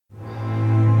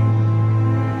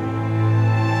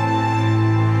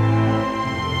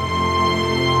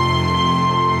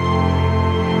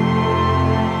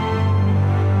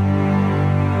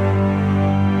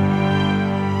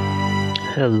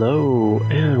Hello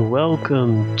and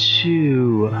welcome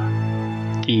to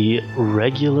the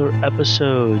regular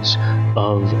episodes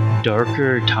of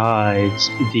Darker Tides,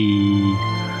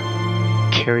 the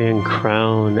Carrion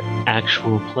Crown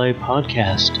actual play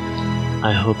podcast.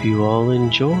 I hope you all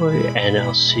enjoy, and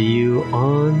I'll see you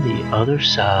on the other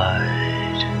side.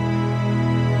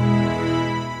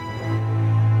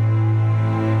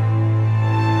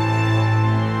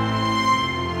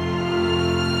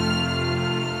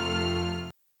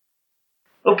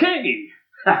 Okay,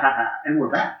 and we're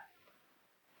back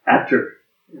after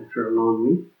a long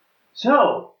week.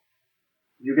 So,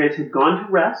 you guys have gone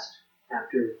to rest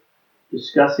after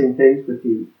discussing things with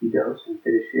the ghost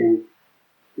and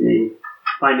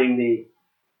finding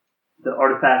the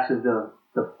artifacts of the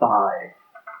five,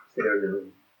 they are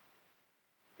known.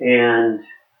 And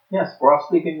yes, we're all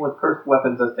sleeping with cursed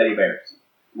weapons as teddy bears.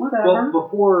 whatever. Well,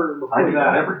 before I do that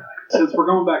that, every night. since we're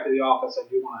going back to the office, I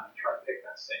do want to try to pick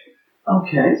that safe.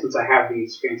 Okay. Since I have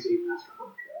these fancy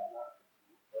masterwork.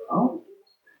 Oh.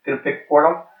 Gonna pick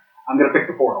portal? I'm going to pick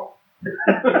the portal.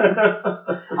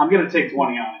 I'm going to take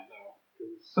 20 on it,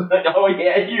 though. Oh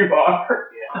yeah, you are.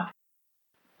 Yeah.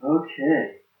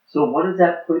 Okay. So what does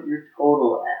that put your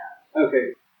total at?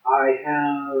 Okay. I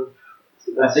have...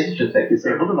 So I think you should take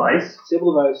Disable device.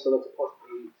 Disable device, so that's a plus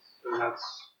 8. So that's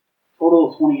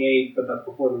total of 28, but that's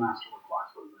before the masterwork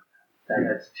class. What is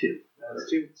that? That's 2.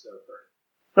 That's 2, so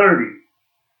 30.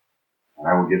 And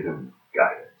I will give him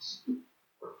guidance.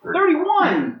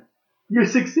 31! You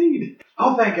succeed.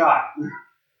 Oh, thank God.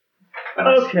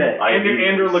 Okay.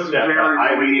 Andrew looks very...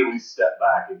 I immediately step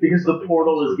back. Because the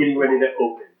portal is getting ready to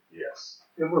open. Yes.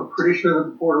 And we're pretty sure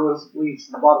that the portal leads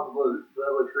to the bottom of the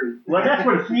other tree. Well, that's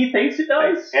what he thinks it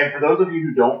does. And for those of you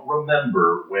who don't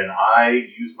remember, when I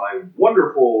used my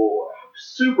wonderful,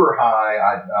 super high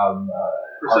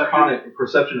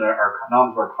perception and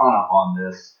knowledge of Arcana on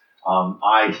this,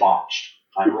 I botched.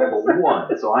 I rolled a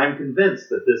 1, so I'm convinced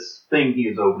that this thing he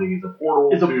is opening is a portal.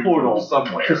 It's a portal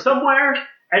somewhere. to somewhere,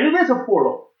 and it is a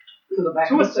portal To the back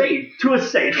To of a the safe. to a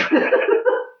safe.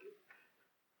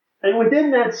 And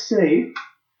within that safe,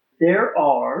 there's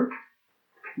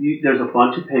a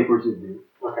bunch of papers in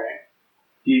there. Okay.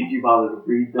 Do you bother to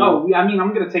read them? Oh, I mean,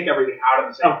 I'm going to take everything out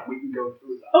of the safe. We can go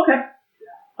through them. Okay.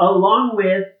 Along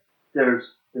with, there's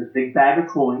a big bag of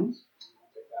coins.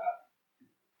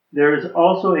 There is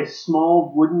also a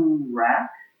small wooden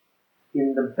rack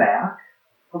in the back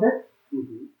of it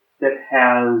that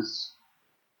has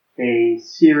a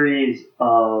series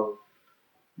of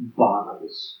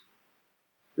bottles.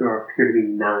 There appear to be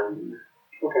 9.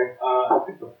 Okay. I'll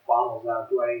pick the bottles out.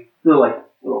 They're like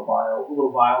little vials,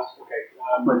 Little vials?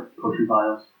 Okay. like potion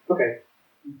vials. Okay.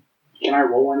 Can I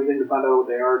roll anything to find out what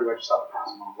they are, or do I just have to pass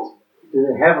them on?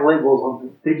 Do they have labels on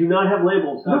them? They do not have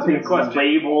labels. That's a good Nothing's question.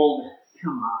 labeled.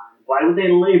 Come on. Why would they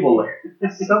label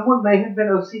it? Someone may have been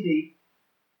OCD.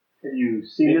 Have you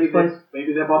seen this place?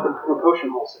 Maybe they bought them from a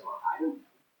potion wholesaler. I don't know.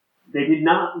 They did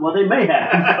not. Well, they may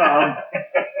have.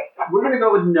 We're going to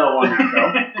go with no on that,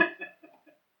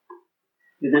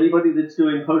 though. Is anybody that's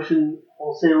doing potion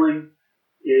wholesaling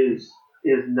is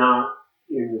not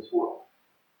in this world.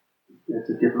 It's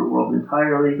a different world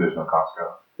entirely. There's no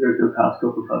Costco. There's no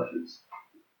Costco for potions.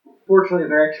 Fortunately,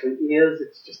 there actually is.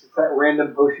 It's that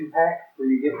random potion pack where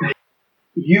you get.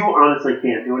 You honestly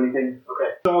can't do anything.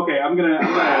 So, I'm gonna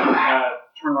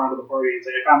turn around to the party and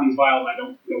say, I found these vials. I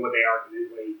don't know what they are. Can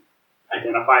anybody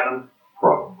identify them?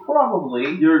 Probably. Probably.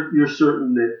 You're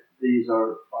certain that these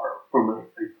are from a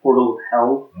portal of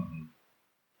hell. Mm-hmm.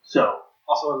 So,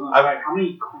 Also, I was gonna say, how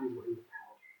many coins were in the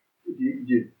pouch? do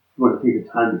you want to take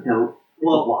a time to count?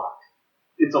 Well, a lot.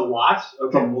 It's a lot?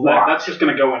 Okay, It's a well, lot. that's just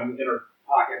gonna go in her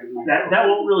pocket. That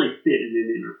won't really fit in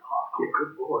an inner pocket.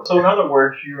 Good lord. So in other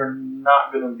words, you're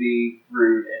not gonna be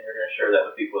rude, and you're gonna share that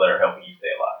with people that are helping you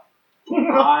stay alive.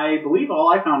 I believe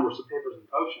all I found were some papers and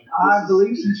potions. I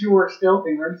believe since you were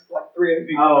stealthing, there's like 3 other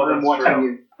people Oh, that that's watching true.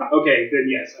 you. Okay, then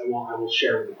yes, I will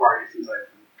share with the party since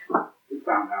I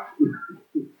found out.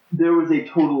 There was a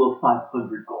total of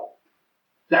 500 gold.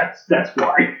 That's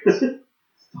why. It's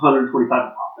 125 a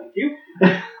pop. Thank you.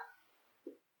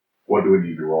 What do we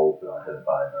need to roll to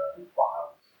identify the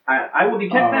files? I will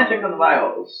detect magic on the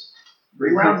vials.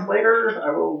 3 rounds later,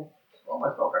 I will roll my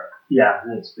spellcraft. Yeah,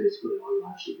 that's basically all you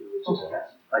actually do. It's just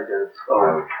cast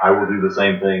identify I will do the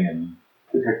same thing and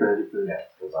detect magic.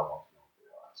 yes, because I want to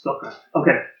know. Spellcraft.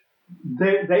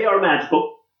 Okay. They are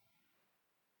magical.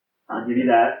 I'll give you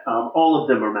that. All of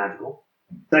them are magical.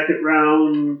 Second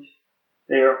round,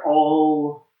 they are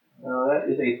all... That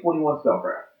is a 21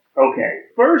 spellcraft. Okay.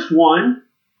 First one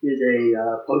is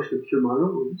a potion of cure minor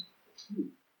wounds.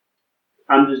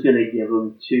 I'm just going to give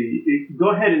them to you. Go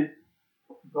ahead and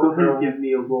give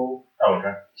me a roll, Oh,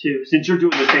 okay. too, since you're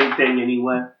doing the same thing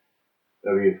anyway.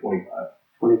 That'll be a 25.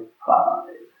 25.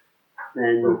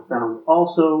 And you found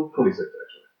also... 26,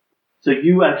 actually. So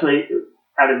you actually,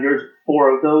 out of yours,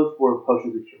 4 of those were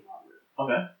potions of cure moderate.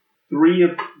 Okay. 3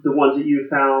 of the ones that you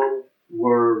found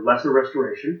were lesser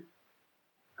restoration.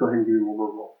 Go ahead and give me one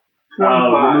more roll.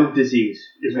 25. Remove disease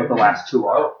is what the last 2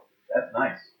 are. Oh, that's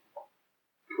nice.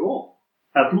 Cool.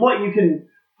 From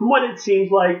what it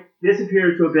seems like, this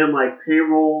appears to have been like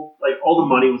payroll, like all the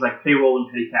money was like payroll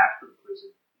and petty cash for the prison.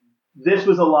 This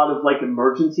was a lot of like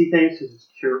emergency things because it's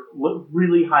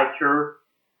really high cure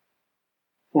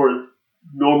for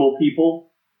normal people.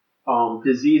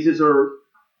 Diseases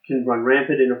can run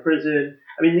rampant in a prison.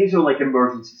 I mean, these are like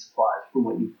emergency supplies from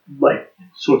what you like,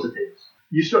 sorts of things.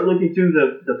 You start looking through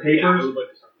the papers.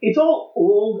 It's all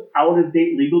old, out of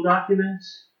date legal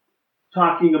documents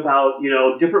talking about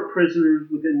different prisoners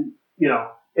within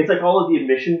it's like all of the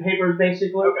admission papers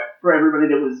basically for everybody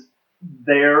that was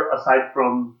there aside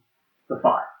from the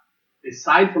 5.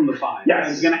 Aside from the 5. Yes. I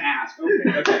was going to ask.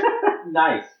 Okay.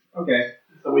 Nice. Okay.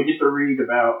 So we get to read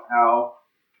about how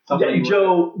somebody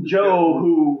Joe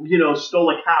who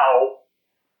stole a cow.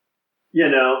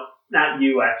 Not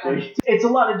you actually. It's a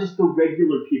lot of just the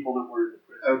regular people that were in the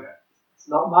prison. Okay. It's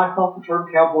not my fault the term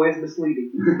cowboy is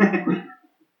misleading.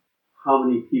 How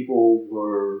many people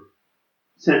were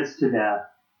sentenced to death?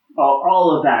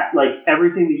 All of that, like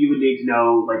everything that you would need to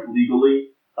know, like legally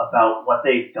about what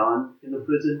they've done in the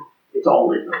prison. It's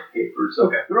all in those papers.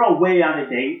 So they're all way out of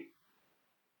date.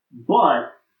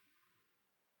 But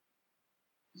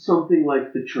something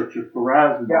like the Church of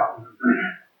Pharasma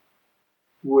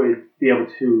would be able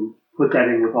to put that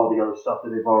in with all the other stuff that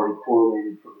they've already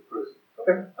correlated from the prison.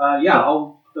 Okay.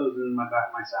 I'll put those in my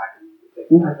sack and take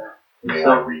them right there. May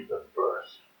I read them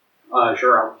first?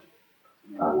 Sure.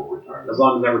 I will return them. As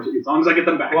long as I get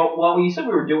them back. Well, you said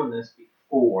we were doing this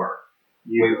before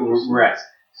we rest.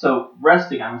 So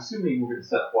resting, I'm assuming we're going to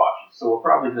set watches. So we're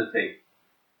probably going to take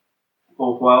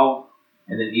full 12,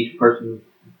 and then each person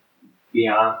be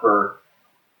on for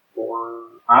 4.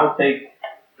 I'll take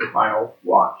the final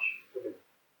watch.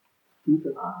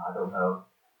 I don't know.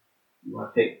 You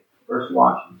want to take the first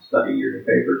watch and study your new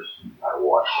papers? I will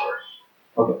watch first.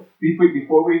 Okay.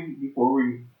 Before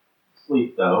we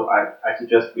sleep, though, I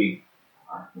suggest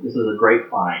this is a great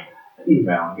find that you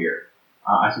found here.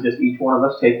 I suggest each one of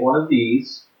us take one of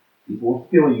these. These will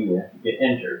heal you if you get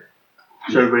injured.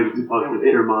 So everybody gets a potion of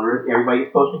cure moderate. Everybody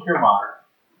gets potion of cure moderate.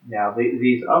 Now,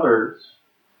 these others,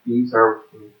 these are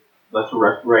lesser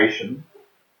restoration.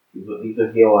 These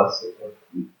will heal us if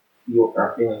we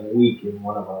are feeling weak in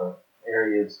one of our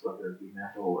areas, whether it be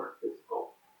mental or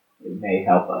physical. It may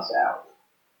help us out.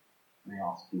 May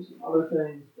also do some other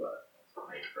things, but that's the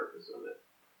main purpose of it.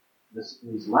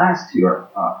 These last 2 are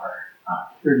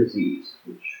cure disease,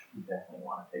 which you definitely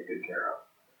want to take good care of,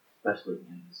 especially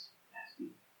in this nasty.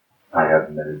 I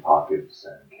have many pockets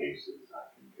and cases I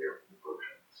can care for the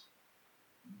potions.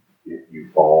 If you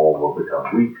fall or become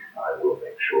weak, I will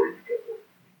make sure you get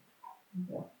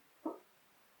them.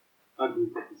 I can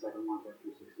take the second one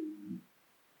after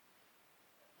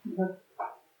 16.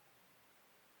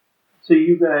 So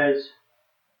you guys,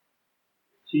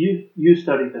 you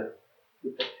studied the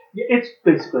it's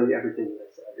basically everything that I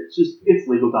said. It's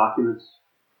legal documents.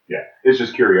 Yeah, it's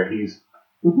just curious. He's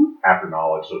after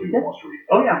knowledge, so he wants to read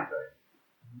everything.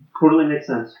 Totally makes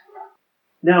sense.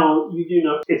 Now, you do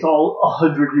know it's all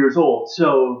 100 years old,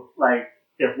 so, like,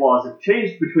 if laws have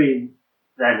changed between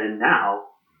then and now,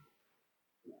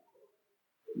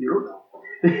 you don't know.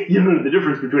 You don't know the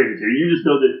difference between the two. You just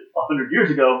know that 100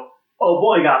 years ago, oh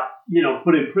boy got,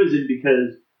 put in prison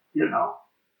because,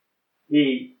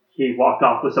 he walked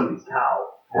off with somebody's cow.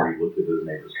 Or he looked at his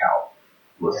neighbor's cow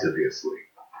lasciviously.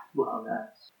 Well,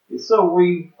 that's... So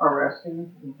we are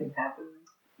resting. Anything happen?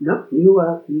 No, you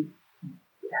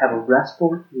have a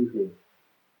restful evening.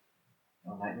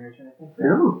 No nightmares or anything?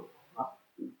 No,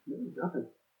 nothing.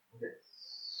 Okay.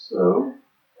 So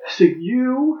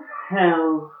you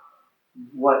have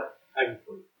what? I can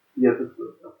sleep. You have the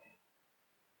food. Okay.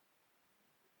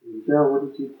 Joe, what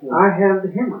did you take? I have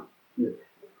the hammer.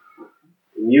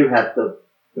 And you have the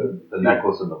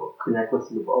necklace in the book. The necklace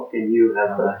in the book, and you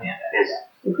have the hand axe.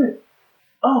 Okay.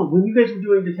 Oh, when you guys were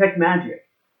doing detect magic,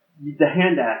 the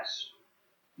hand axe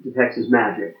detects his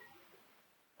magic.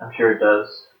 I'm sure it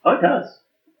does. Oh, it does.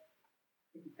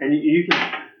 And you can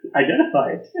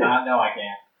identify it too. No, I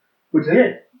can't. Which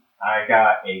did? I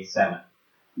got a 7.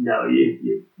 No,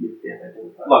 you can't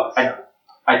identify. Look,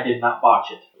 I did not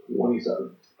botch it.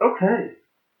 27. Okay.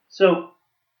 So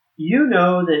You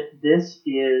know that it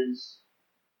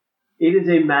is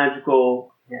a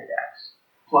magical hand axe.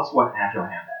 Plus one agile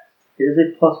hand axe. It is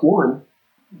a +1.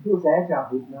 If he was agile,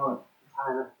 he'd know it. It's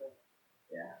high enough thing.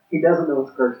 Yeah. He doesn't know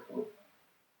it's cursed.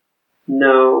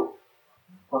 No,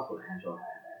 Plus one agile hand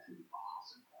axe would be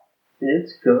awesome.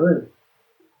 it's good.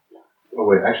 Oh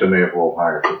wait, actually I may have rolled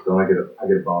higher, so don't I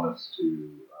get a bonus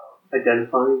to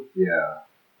Identifying. yeah.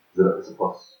 It's a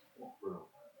plus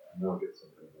I know I get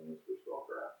something bonus for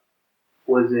spellcraft.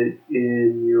 Was it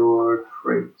in your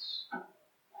traits?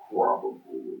 Probably.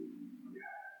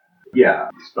 Yeah.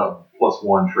 Spell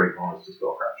 +1 trait bonus to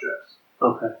spellcraft checks.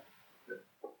 Okay.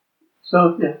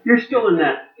 So yeah, you're still in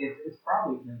that. It's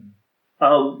probably in.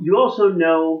 You also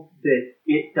know that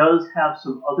it does have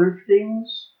some other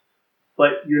things,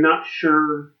 but you're not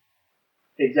sure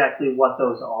exactly what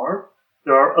those are.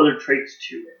 There are other traits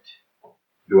to it.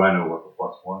 Do I know what the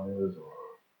 +1 is, or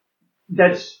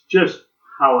That's just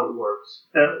how it works.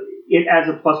 It adds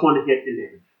a +1 to hit and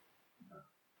damage,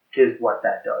 is what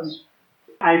that does.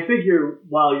 I figure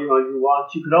while you're on your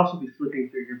watch, you could also be flipping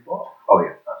through your book. oh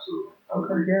yeah, absolutely. I would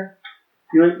read. Yeah.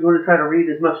 You want to try to read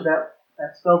as much of that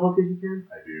spell book as you can?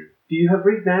 I do. Do you have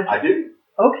read magic? I do.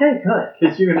 Okay, good,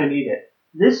 because you're going to need it.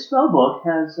 This spell book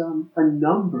has a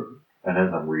number. And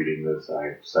as I'm reading this,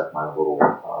 I set my little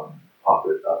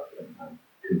puppet up and I'm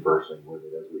conversing with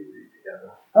it as we read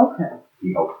together. Okay.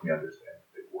 He helps me understand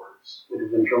the big words. It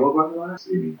is ventriloquist.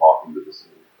 See me talking to this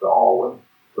doll, and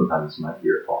sometimes my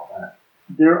ear talk back.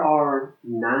 There are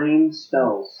 9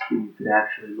 spells that you could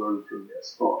actually learn from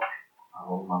this book. I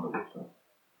don't remember which one.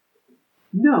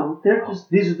 No, they're just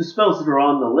these are the spells that are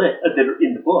on the list that are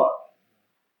in the book.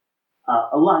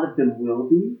 A lot of them will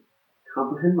be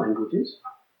comprehend languages,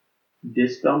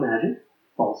 dispel magic,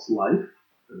 false life.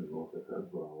 I don't know if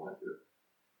that's what I like it.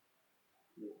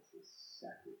 It's a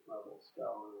second level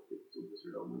spell. I don't think it's a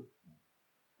wizard only.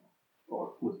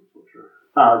 Or wizard for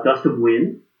sure. Gust of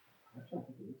wind,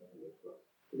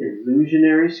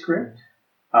 illusionary script,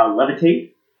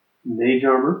 levitate, mage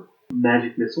armor,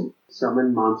 magic missile,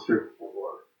 summon monster 4.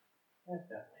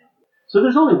 So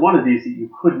there's only one of these that you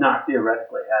could not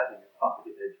theoretically have in your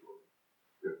pocket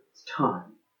eventually. It's time.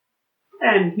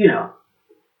 And, experience.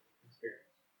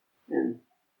 And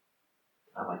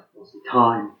I like mostly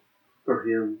time for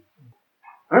him.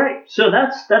 Alright, so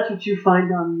that's what you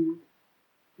find on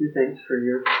your things for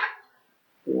your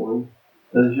one.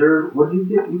 What do you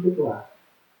get? You get the.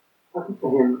 I think the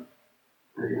hammer.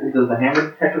 Does the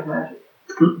hammer detect with magic?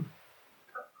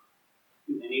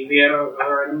 Any of the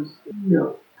other items?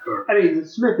 No. I mean, the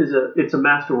smith it's a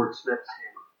masterwork smith's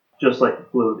hammer. Just like the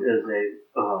flute is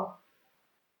a,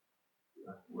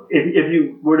 if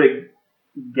you were to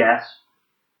guess,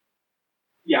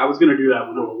 Yeah, I was gonna do that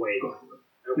when I'm awake.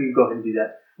 we can go ahead and do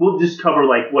that. We'll just cover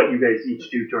like what you guys each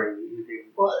do during the evening.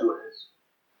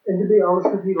 And to be honest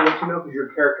with you, to let you know, because your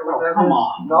character was Oh, come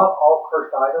on. not all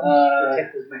cursed items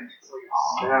detect as magic. It's like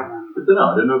a 7. Good to know.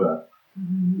 I didn't know that.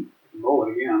 Roll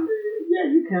it again. Yeah,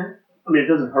 you can. I mean, it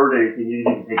doesn't hurt anything. You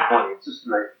need to take 20. It's just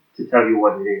nice to tell you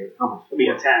what it is. How much? It'll be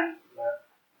a 10.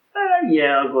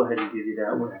 Yeah, I'll go ahead and give you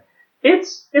that one.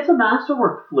 It's a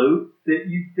masterwork flute that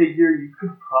you figure you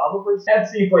could probably. That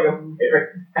seems like a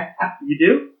very. You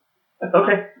do?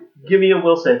 Okay. Give me a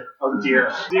will save. Oh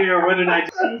dear. Dear, what did I do?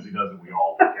 As soon as he does it, we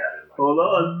all look at it. Like, Hold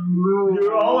on.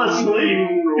 You're all asleep.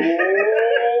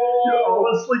 You're all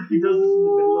asleep. He does this in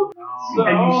the middle of So-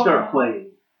 and you start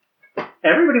playing.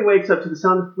 Everybody wakes up to the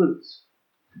sound of flutes.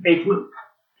 A flute.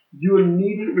 You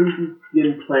immediately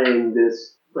begin playing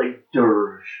this, like,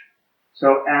 dirge.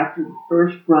 So after the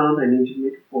first round, I need you to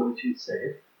make a fortitude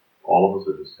save. all of us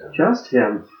are just him. Just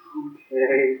him.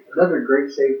 Okay. Another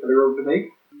great save for the rogue to make.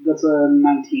 That's a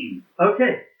 19.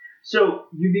 Okay. So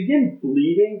you begin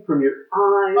bleeding from your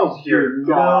eyes, Oh, your dear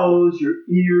God. nose, your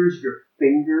ears, your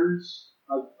fingers,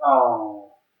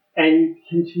 Oh. and you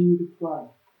continue to play.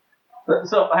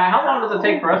 So, how long does it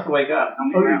take for us to wake up?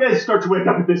 Oh, you guys start to wake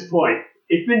up at this point.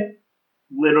 It's been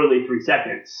literally 3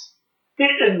 seconds.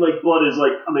 And, like, blood is,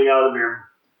 like, coming out of your...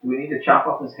 Do we need to chop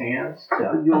off his hands?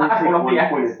 You only take I wanna 1 be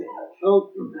point of active. damage.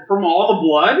 Oh, from all the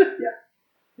blood?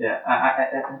 Yeah.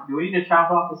 Do we need to chop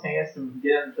off his hands to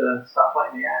get him to stop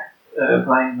playing the axe?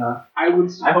 I would.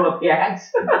 I hold up the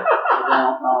axe. I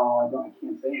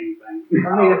can't say anything.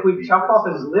 I mean, if we chop off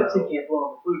his lips, he can't blow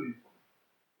on the flute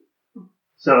anymore.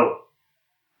 So,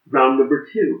 round number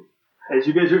 2. As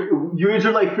you guys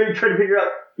are like trying to figure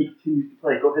out, he continues to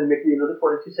play. Go ahead and make me another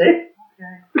fortitude save.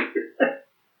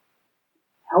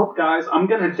 Help, guys! I'm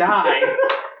gonna die.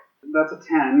 That's a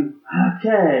 10.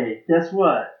 Okay, guess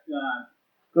what?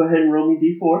 Go ahead and roll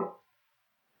me d4.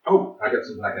 Oh, I got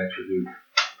something I can actually do.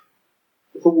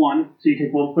 It's a 1. So you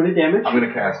take 1 point of damage. I'm going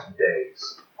to cast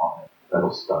Daze on it.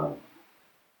 That'll stun him.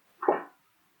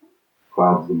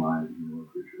 Clouds the mind of no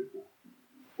creature.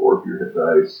 4 of your hit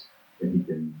dice, and he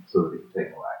can, so that he can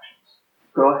take no actions.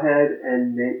 Go ahead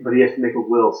and make, but he has to make a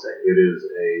will save. It is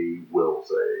a will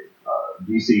save.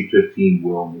 DC 15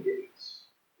 will negates.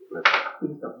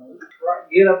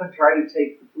 Get up and try to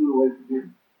take the food away from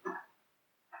him.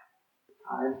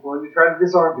 I'm going to try to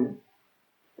disarm him.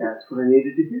 That's what I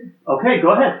needed to hear. Okay,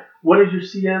 go ahead. What is your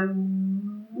CMD?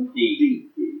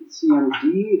 CMD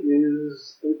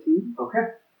is 13. Okay.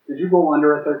 Did you go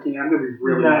under a 13? I'm going to be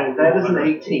really No, that is an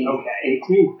 18. Okay.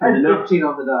 18. I had Good enough. 15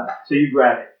 on the die. So you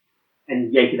grab it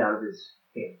and yank it out of his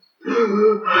hands.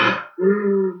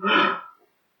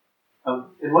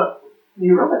 And what?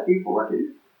 You roll that D4,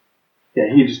 dude?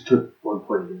 Yeah, he just took 1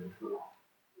 point of damage.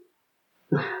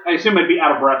 I assume I'd be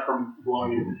out of breath from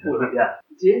blowing it. Yeah.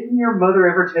 Didn't your mother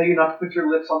ever tell you not to put your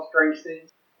lips on strange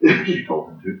things? She told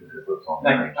him to put his lips on the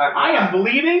range. I am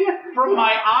bleeding from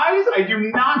my eyes. I do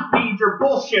not need your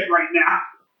bullshit right now.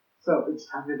 So it's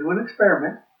time to do an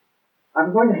experiment.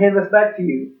 I'm going to hand this back to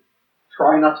you.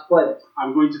 Try not to play it.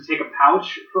 I'm going to take a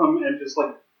pouch from and just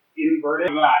like invert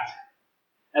it like that.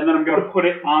 And then I'm going to put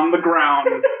it on the ground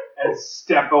and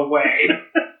step away.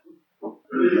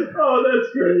 Oh, that's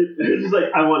great. It's just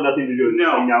like, I want nothing to do with this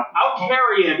No, thing now. I'll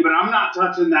carry it, but I'm not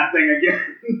touching that thing again.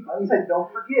 I was like, don't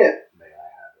forget. May I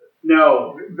have it?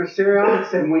 No, Viserion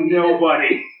said we need it.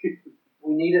 nobody.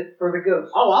 We need it for the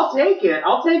ghost. Oh, I'll take it.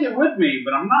 I'll take it with me,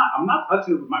 but I'm not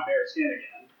touching it with my bare skin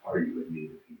again. Are you in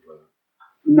need of healing?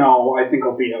 No, I think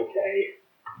I'll be okay.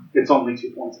 It's only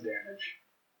 2 points of damage.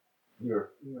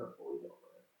 You're fully healed,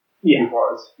 right? Yeah, it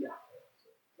was. Yeah.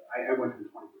 I went from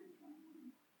 23 to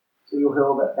 21. So you'll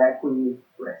heal that back when you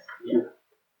rest.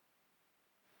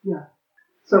 Yeah.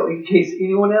 So in case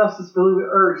anyone else is feeling the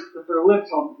urge to put their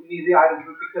lips on any of the items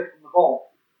we picked up from the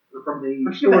vault, or from the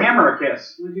Why don't you give the hammer a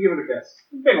kiss? Why don't you give it a kiss?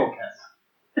 A big ol' kiss.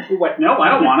 What? No, I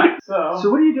don't want it. So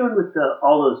what are you doing with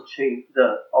all those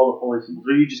all the holy symbols?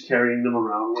 Are you just carrying them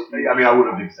around with you? I mean, I would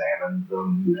have examined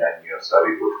them and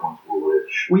studied which ones were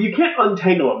which. Well, you can't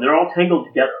untangle them. They're all tangled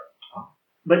together.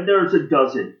 But there's a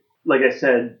dozen. Like I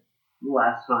said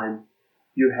last time,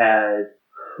 you have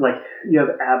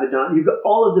Abaddon. You've got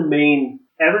all of the main.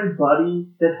 Everybody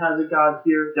that has a god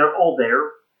here, they're all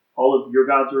there. All of your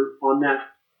gods are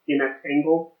in that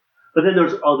tangle. But then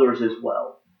there's others as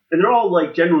well. And they're all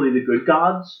like generally the good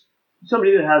gods.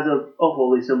 Somebody that has a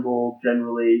holy symbol,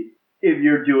 generally, if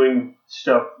you're doing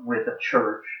stuff with a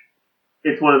church,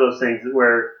 it's one of those things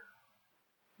where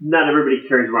not everybody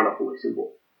carries around a holy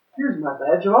symbol. Here's my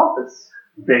badge of office.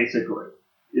 Basically,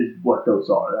 is what those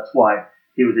are. That's why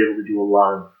he was able to do a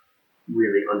lot of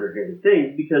really underhanded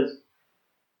things, because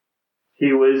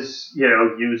he was,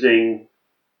 using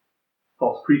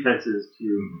false pretenses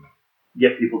to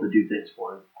get people to do things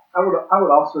for him. I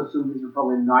would also assume these are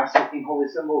probably nice looking holy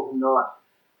symbols and not.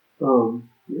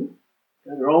 Yeah,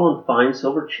 they're all on fine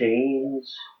silver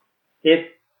chains. If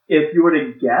you were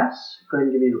to guess, go ahead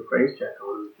and give me a praise check on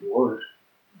them if you want.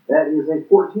 That is a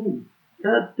 14.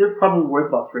 They're probably worth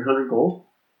about 300 gold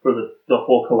for the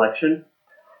whole collection.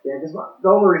 Yeah, because the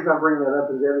only reason I bring that up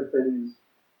is the other thing is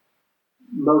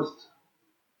most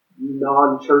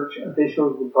non-church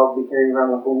officials would probably be carrying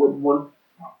around like a wooden one.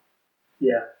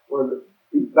 Yeah.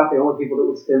 About the only people that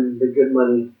would spend the good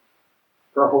money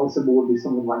for a holy symbol would be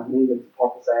someone like me that's a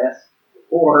pompous ass,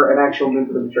 or an actual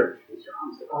member of the church.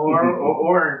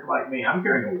 Or like me, I'm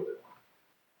carrying a wooden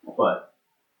one. But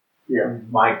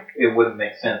it wouldn't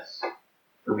make sense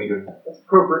for me to. That's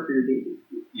appropriate for your deity.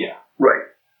 Yeah. Right.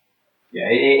 Yeah.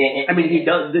 I mean, he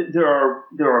does. There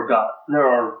are gods. There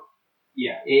are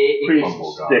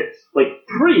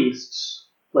priests,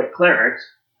 like clerics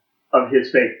of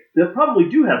his faith, that probably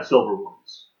do have silver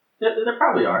ones. There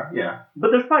probably are, yeah.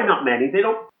 But there's probably not many. They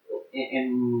don't.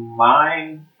 In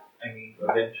mine, I mean,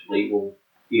 eventually will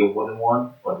be a wooden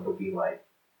one, but it'll be like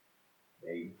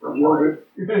made from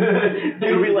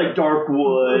It'll be like dark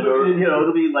wood, or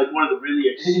it'll be like one of the really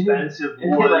expensive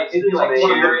woods. It'd be like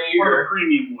cherry or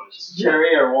premium woods.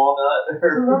 Cherry or walnut. It's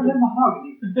around in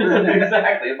mahogany.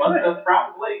 Exactly, but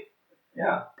probably.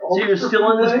 Yeah. So you're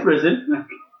still in this prison.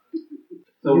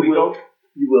 So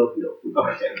You will heal.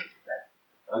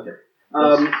 Okay.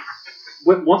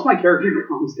 Once my character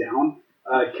comes down,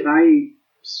 can I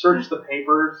search the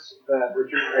papers that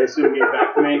Richard, I assume, gave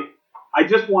back to me? I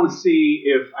just want to see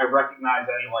if I recognize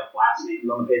any last names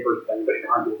on the papers if anybody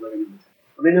currently living in the town.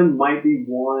 I mean, there might be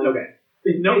one. Okay.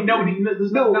 There's no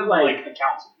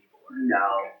accounts of people.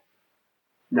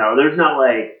 No, there's not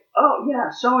like, oh yeah,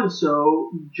 so and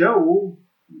so Joe,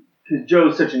 because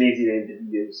Joe's such an easy name to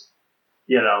use.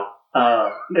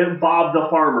 and Bob the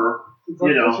farmer,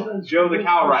 Joe the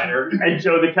cow rider. and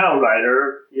Joe the cow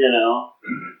rider,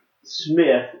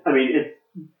 Smith. I mean,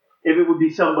 if it would be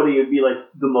somebody, it'd be like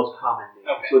the most common name.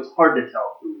 Okay. So it's hard to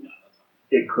tell who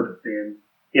it could have been,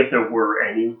 if there were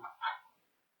any.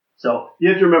 So you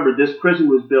have to remember, this prison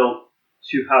was built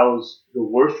to house the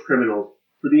worst criminals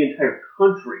for the entire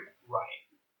country. Right.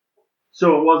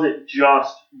 So it wasn't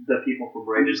just the people from I'm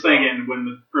Raven. just thinking, when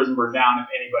the prison burned down, if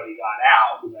anybody got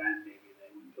out, then maybe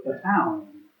they went to the town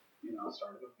and,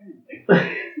 started a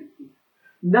family.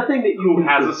 Nothing that you Who can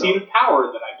has a think seat of. of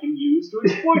power that I can use to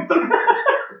exploit them.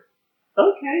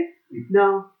 Okay.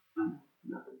 No.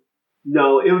 Nothing.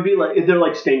 No, it would be like, if they're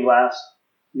like stained glass,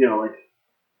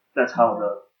 that's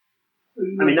how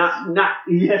I mean,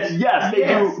 yes,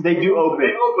 they do open.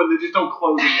 They open, they just don't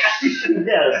close again.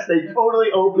 Yes, they totally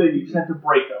open, you just have to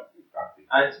break them.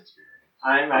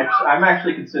 I'm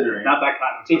actually considering. Not that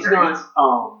kind of It's experience.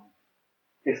 not,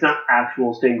 it's not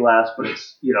actual stained glass, but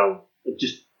it's, it's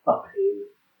just a pain.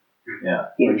 Yeah.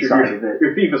 Inside of it.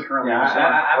 Your thief is currently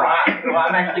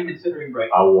I'm actually considering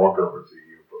breaking. I'll walk over to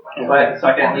you, put my hand So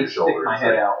I can on at your least stick shoulder my and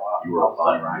head say, out while you are a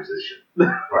fine sunrise. musician.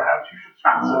 Perhaps you should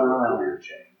consider a career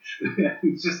change.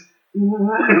 It's just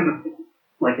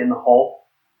Like in the hall.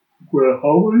 Where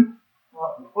hallway?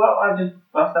 Well, I just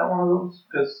bust out one of those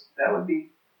because that would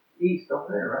be east over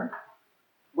there, right?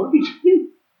 what did you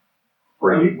mean?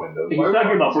 Breaking windows. He's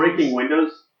talking about breaking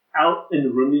windows out in the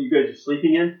room that you guys are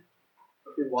sleeping in.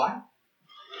 Okay, why?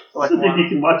 So that you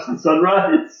can watch the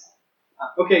sunrise.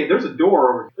 Okay, there's a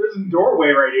door over here. There's a doorway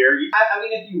right here. I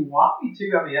mean, if you want me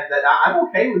to, I'm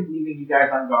okay with leaving you guys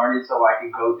unguarded so I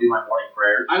can go do my morning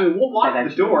prayers. I mean, we'll lock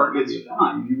And the door. actually, It's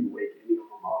fine. You can wake any of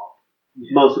them up.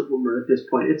 Most of them are at this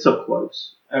point. It's so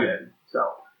close. Okay.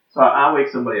 So I'll wake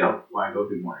somebody up when I go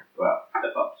do morning. Well,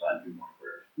 step upside and do morning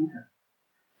prayers.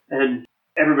 and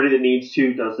everybody that needs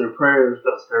to does their prayers,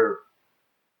 does their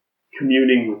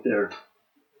communing with their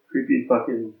creepy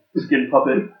fucking skin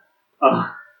puppet.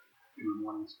 Do my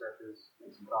morning stretches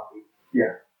and some coffee.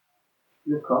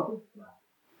 You have coffee? No.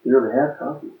 You never had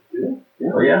coffee?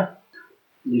 Yeah. Oh yeah.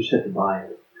 You just have to buy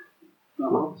it.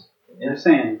 No, I'm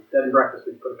saying, bed and breakfast,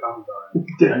 we put a coffee bar in.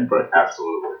 Damn, but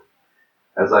Absolutely.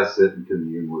 As I sit and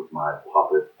commune with my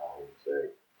puppet,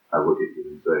 I look at you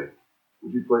and say,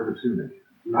 would you play the tune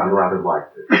again? I'd rather like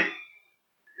it.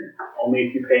 Only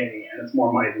if you pay me, and it's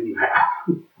more money than you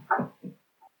have.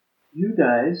 you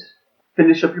guys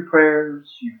finish up your prayers,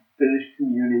 you finish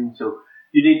communing, so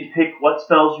you need to pick what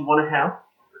spells you want to have.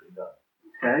 Already done.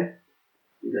 Okay?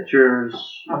 You got yours.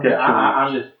 You got yours.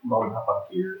 I'm just loading up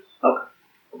on tears. Okay.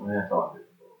 I mean, that's all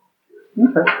I'm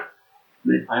doing.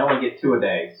 Okay. I only get 2 a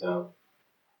day, so.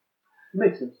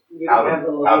 Makes sense. You Out don't of- have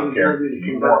the out of luxury character, to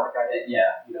you convert want- like I did. Yeah,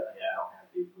 I don't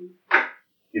have to.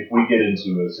 If we get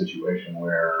into a situation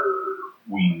where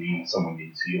someone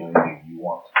needs healing, do you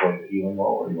want to play the healing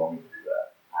role, or do you want me to do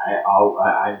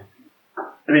that?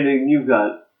 I mean, you've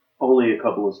got only a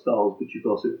couple of spells, but you've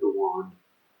also got the wand.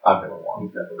 I've been a one.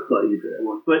 You've got the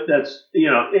one. But that's,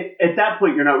 at that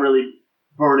point, you're not really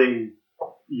burning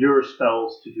your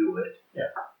spells to do it. Yeah.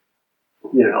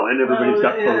 And everybody's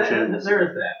got potions. There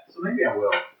is that. So maybe I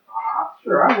will.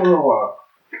 Sure, I will.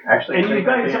 Actually, And you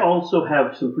guys also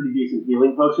have some pretty decent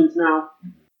healing potions now.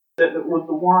 with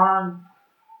the wand,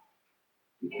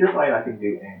 the cure light I can do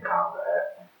in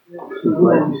combat. I'm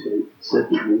glad you said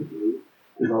that.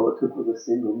 Because all it took was a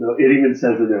single note. It even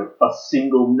says in there, a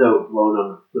single note blown on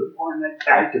the flute.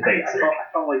 Activates it.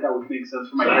 I felt like that would make sense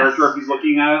for my character if he's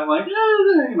looking at it like,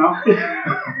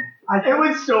 It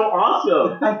was so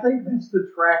awesome. I think that's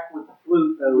the track with the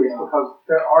flute, though, is because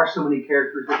there are so many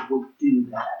characters that will do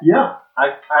that. Yeah.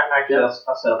 I'll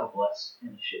set up a bless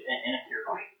and a cure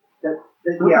light.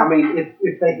 Yeah, I mean,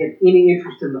 if they have any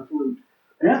interest in the flute,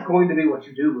 that's going to be what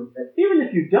you do with it. Even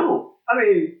if you don't. I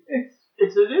mean,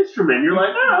 it's an instrument. You're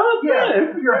like, oh, Yeah,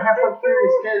 okay. if you're a halfway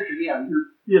curious character, yeah,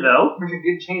 there's a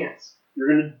good chance.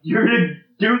 You're gonna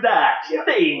do that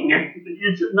thing that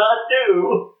you should not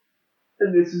do.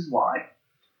 And this is why.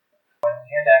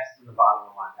 Hand axe is in the bottom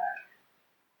of my pack.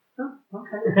 Oh,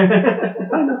 okay.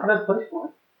 I know that's place for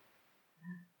it.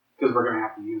 because we're going to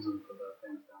have to use them for the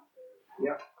things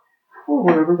downstairs. Or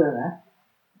wherever they're at.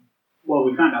 Well,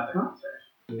 we found out they're downstairs.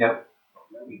 Nope.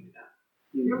 No, we did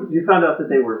not. You found out that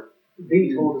they were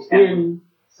They told us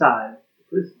inside the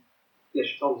prison. Yeah,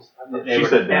 she told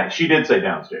us. She did say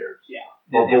downstairs.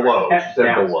 Yeah. Or They were below. She kept said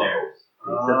downstairs.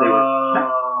 below. They said they were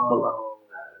kept below.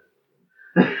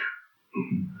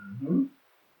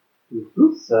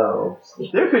 So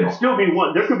There could still be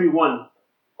one. There could be one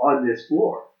on this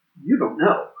floor. You don't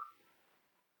know.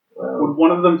 Would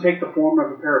one of them take the form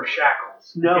of a pair of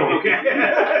shackles? No. Okay.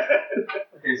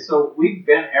 Okay, so we've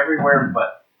been everywhere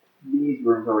but these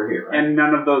rooms over here, right? And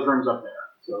none of those rooms up there.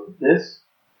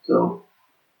 So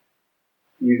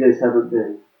you guys haven't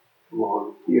been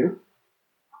long here.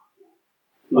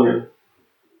 Okay.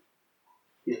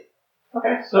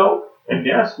 Okay, so I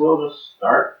guess we'll just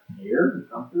start here and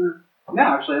come through. No,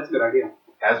 actually, that's a good idea.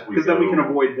 As we Because then we go- can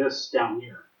avoid this down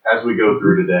here. As we go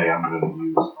through today, I'm going to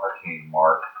use Arcane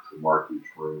Mark to mark each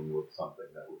room with something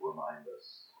that would remind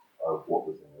us of what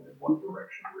was in it and what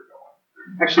direction we're going.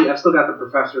 Actually, I've still got the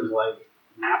professor's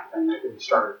map thing. I can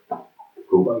start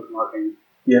Cool. marking.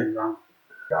 Yeah.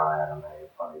 Guy, anime,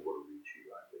 unable to reach you,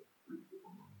 I think.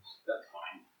 That's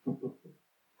fine.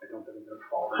 I don't think I'm gonna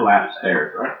fall down. Collapse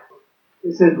stairs, right?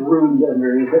 It says rooms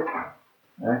underneath it.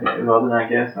 Okay, well then I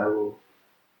guess I will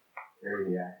carry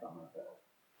the axe on myself.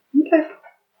 Okay.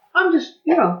 I'm just,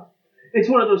 it's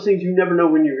one of those things you never know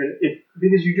when you're going to,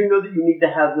 because you do know that you need to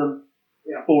have them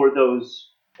for those.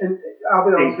 And I'll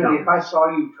be honest with you, if I saw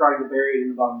you trying to bury it in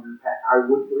the bottom of your pack, I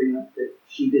would bring up that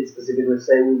she did specifically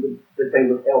say that they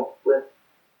would help with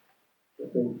the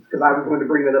things. Because I was going to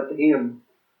bring that up to him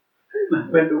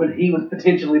when he was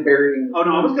potentially burying. Oh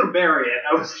no, I was gonna bury it.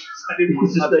 I didn't want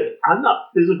It's to just touch like, it. I'm not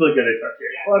physically going to touch it.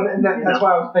 Well, and that's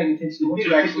why I was paying attention to what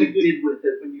you actually did with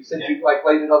it when you said you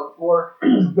laid it on the floor.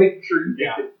 Making sure you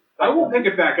Yeah. picked it. I will pick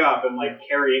it back up and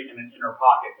carry it in an inner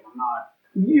pocket, but I'm not.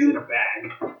 It's in a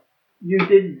bag.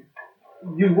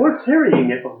 You were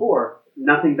carrying it before.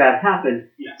 Nothing bad happened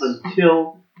Yes.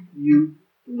 until you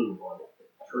blew on it.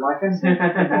 Like I said,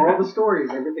 the moral of the story is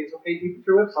everything's okay. Keep it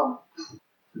your lips on.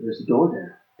 There's a door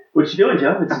there. What you doing,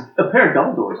 Joe? It's a pair of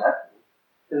double doors, actually.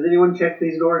 Does anyone check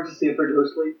these doors to see if they're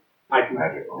ghostly? I can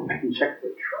Magical. check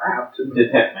the trap to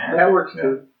Detect magic. That works Yeah.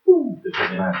 too.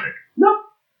 Detect magic.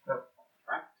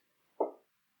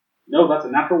 No, that's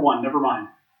a natural one. Never mind.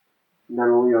 Not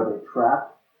only are they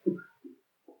trapped,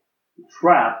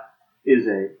 trap is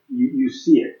you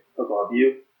see it above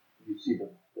you. You see the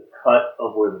cut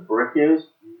of where the brick is.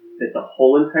 That the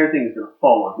whole entire thing is going to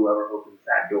fall on whoever opens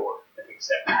that door. I take a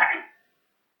step back.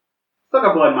 Still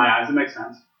got blood in my eyes. It makes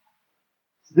sense.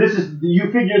 This is you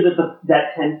figure that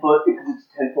that 10-foot, because it's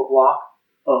a 10-foot block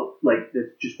of that's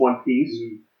just one piece,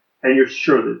 and you're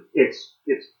sure that it's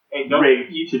Hey,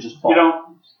 ready to just fall. You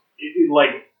don't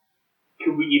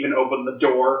could we even open the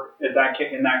door in that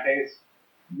case?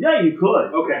 Yeah, you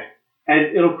could, Okay.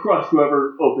 and it'll crush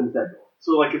whoever opens that door.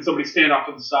 So can somebody stand off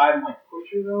to the side and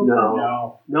push it over?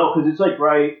 No. No, because it's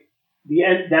right the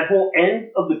end. That whole end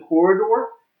of the corridor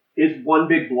is one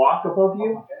big block above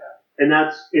you, and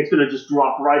it's going to just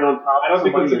drop right on top. I don't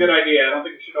think that's a somebody. good idea. I don't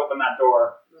think we should open that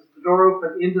door. Does the door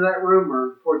open into that room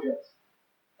or towards us?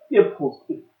 It pulls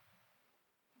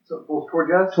So it pulls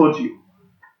towards us? towards you.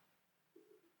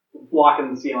 Block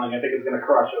in the ceiling. I think it's going to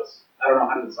crush us. I don't know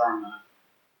how to disarm that.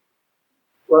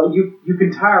 Well, you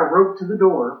can tie a rope to the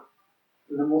door,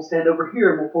 and then we'll stand over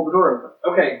here and we'll pull the door open.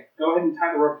 Okay, go ahead and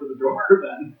tie the rope to the door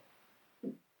then.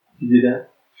 You do that?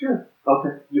 Sure.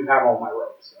 Okay. You have all my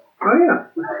ropes. So. Oh, yeah.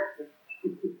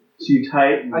 So you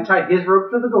tie it, I tied his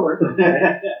rope to the door.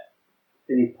 and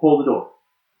you pull the door.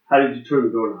 How did you turn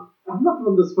the door knob? I'm not the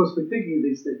one that's supposed to be thinking of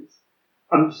these things.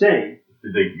 I'm saying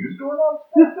Did they use doorknobs?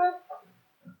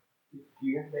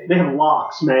 they have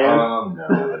locks, man.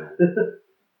 No.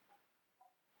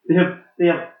 They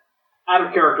have. Out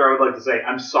of character, I would like to say,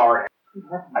 I'm sorry.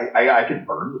 I could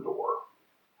burn the door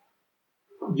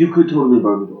You could totally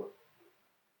burn the door.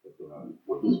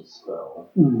 with a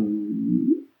spell.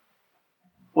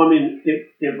 Well, I mean,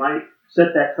 it might set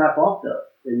that trap off though,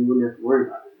 then you wouldn't have to worry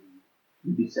about it.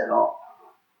 You'd be set off.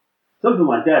 Something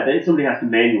like that. Somebody has to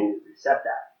manually reset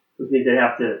that, which means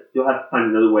you'll have to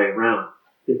find another way around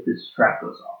if this trap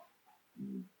goes off.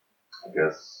 I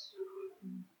guess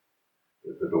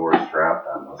if the door is trapped,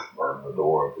 I must burn the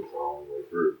door if it's the only way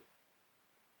through.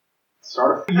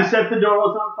 You set the door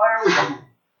on fire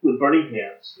with burning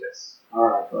hands. Yes.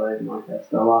 Alright, go ahead and mark that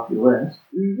spell off your list.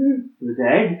 For the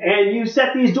day. And you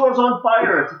set these doors on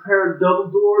fire. It's a pair of double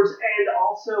doors and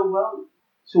also,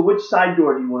 so which side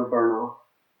door do you want to burn off?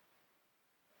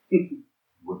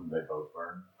 Wouldn't they both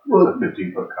burn? Well, It's a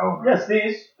 15-foot cone. Right? yes,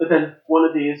 these, but then one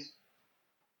of these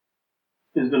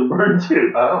is going to burn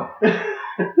too. Oh.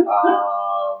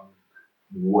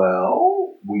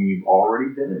 Well, we've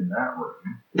already been in that room.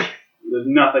 There's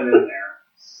nothing in there.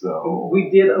 So. We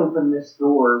did open this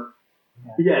door.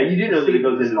 Yeah, you do know that it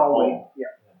goes into the hall.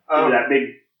 Yeah. Into that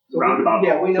big roundabout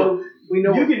hall. We know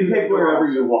You what can to do pick there. wherever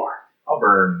you want. I'll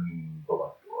burn the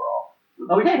left door off.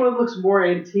 Okay. Which one looks more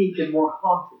antique and more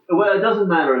haunted? Well, it doesn't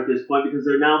matter at this point because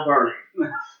they're now burning.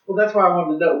 Well, that's why I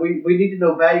wanted to know. We need to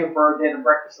know value for our dead and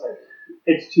breakfast later.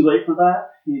 It's too late for that.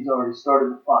 He's already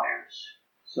started the fires.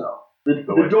 So the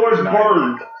So it's door's ignited.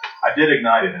 burned. I did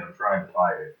ignite it and I'm trying to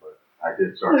fight it, but I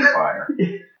did start the fire.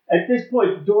 At this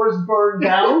point, the door's burned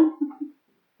down.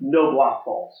 No block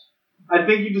falls. I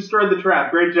think you destroyed the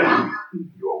trap. Great job.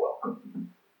 You're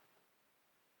welcome.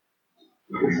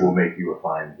 We will make you a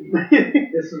fine deal.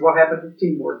 This is what happens with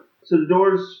teamwork. So the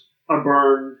doors are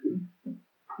burned.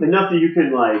 Enough that you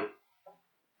can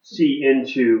see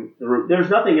into the room. There's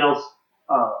nothing else.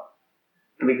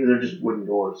 Because they're just wooden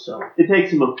doors, so it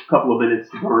takes them a couple of minutes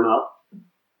to burn up.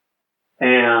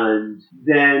 And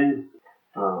then,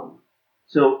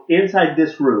 so inside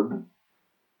this room,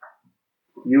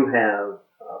 you have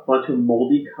a bunch of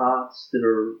moldy cots that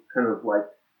are kind of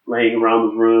laying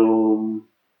around the room.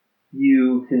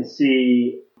 You can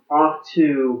see off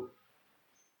to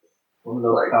One of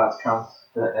those gods comes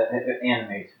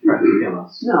animates to try to kill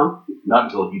us. no. Not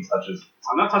until he touches.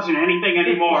 I'm not touching anything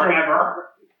anymore, ever.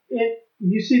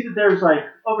 You see that there's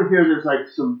over here.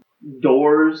 There's some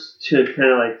doors to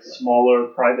kind of smaller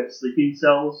private sleeping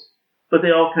cells, but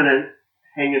they all kind of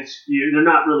hang askew. They're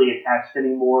not really attached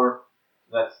anymore.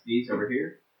 That's these over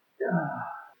here?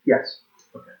 Yes.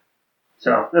 Okay.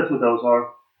 So that's what those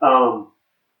are.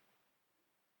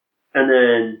 And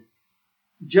then,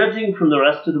 judging from the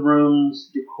rest of the room's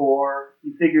decor,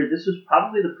 you figure this is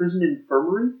probably the prison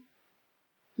infirmary.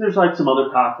 There's some other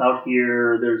cots out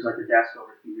here. There's a desk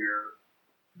over here.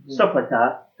 Stuff like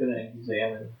that. Gonna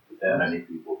examine the desk. Many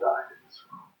people died in this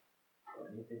room. Or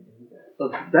anything in the desk. So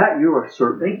that you are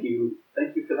certain. Thank you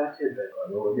for that tidbit.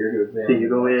 I'm over here to examine. So you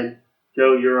go in.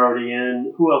 Joe, you're already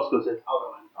in. Who else goes in? I'll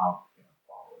go in.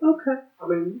 Okay. I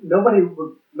mean, nobody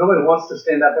wants to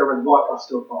stand out there with a block of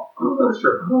steel fall. Oh, that's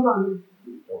true. Hold on.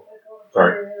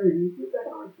 Sorry. You get back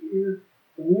over here.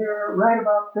 And you're right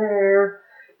about there.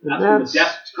 And That's when the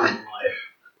desk comes to life.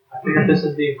 I figured this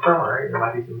is the infirmary. There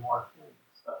might be some more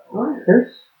stuff. Alright,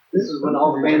 This is when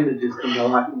all the bandages come to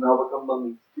life and they'll become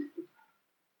mummies.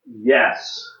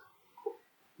 yes.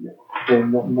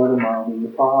 Then nothing but a mom in the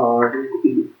party.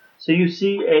 So you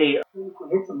see a If we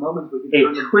hit some moments, we A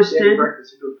can turn twisted- the dead and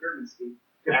breakfast into a pyramid scheme.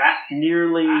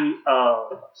 nearly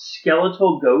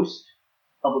skeletal ghost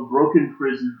of a broken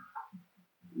prison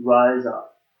rise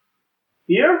up.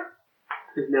 Here?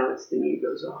 Because now its thingy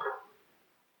goes off.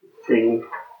 Ding.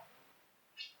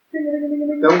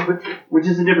 Don't put your, Which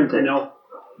is a different thing. No.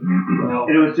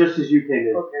 And it was just as you came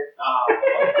in. okay.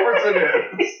 Of course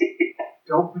it is.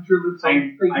 Don't put your lips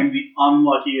on I'm the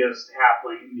unluckiest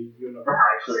halfling in the universe.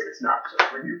 Actually, it's not so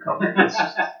when you come in. It's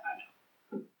just,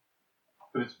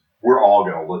 But we're all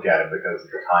going to look at it because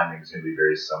the timing's going to be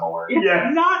very similar. It's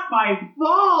Yes. not my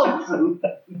fault.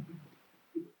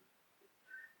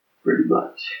 pretty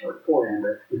much. Poor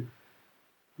Amber.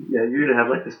 Yeah, you're going to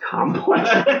have this complex.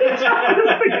 It's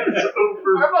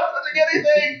over. I'm not touching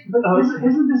anything! But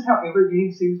isn't this how every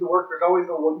game seems to work? There's always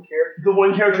the one character The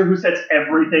one character who sets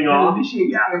everything that off.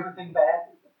 initiates Yeah. everything bad.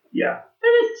 Yeah.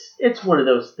 And it's one of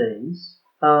those things.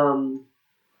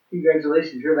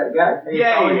 Congratulations, you're that guy. Hey,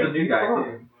 Yeah, probably yeah. the new guy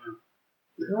too.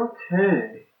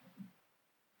 Okay.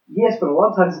 Yes, but a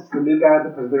lot of times it's the new guy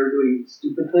because they're doing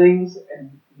stupid things,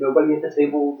 and nobody at the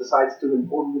table decides to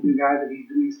inform the new guy that he's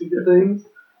doing stupid things.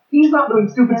 He's not doing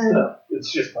stupid stuff.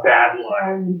 It's just bad luck.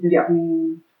 10,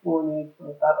 15, 20,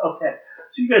 25. Okay.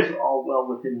 So you guys are all well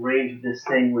within range of this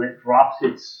thing when it drops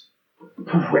its.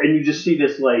 And you just see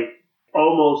this,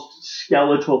 almost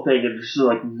skeletal thing and just,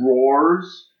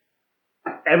 roars.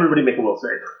 Everybody make a will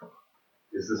save.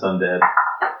 Is this undead?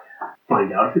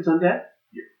 Find out if it's undead.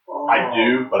 I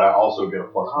do, but I also get a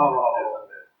plus one.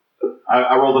 if it is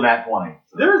undead. I rolled a nat 20.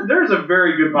 So. There's a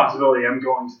very good possibility I'm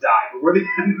going to die before the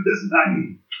end of this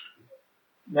night.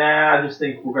 Nah, I just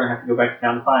think we're gonna have to go back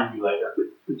down to find you later.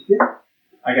 What'd you get?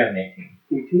 I got an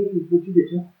 18. 18. What'd you get,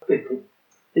 Jeff? 15.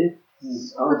 15.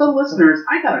 For the listeners,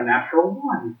 I got a natural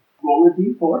 1. Roll a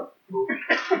d4.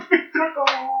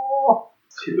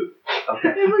 2. Okay.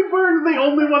 And we burned the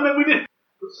only one that we did.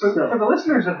 For the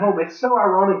listeners at home, it's so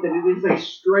ironic that it is a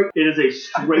straight. It is a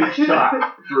straight shot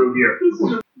through here.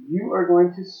 You are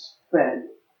going to spend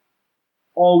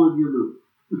all of your move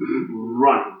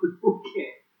running. Okay.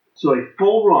 So a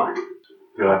full run,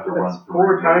 You'll have to That's run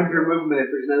 4 times your movement if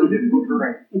there's no difficult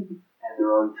terrain. and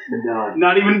there are none.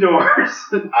 Not even doors.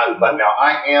 but now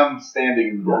I am standing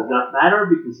in the Does door. not matter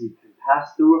because he can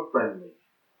pass through a friendly.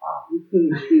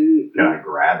 Can I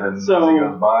grab him So- as he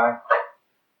goes by?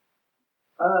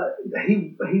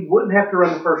 He wouldn't have to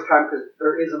run the first time because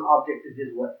there is an object in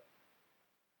his way.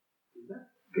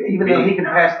 Even though he can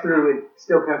pass through, it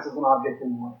still counts as an object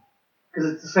anyway.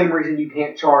 Because it's the same reason you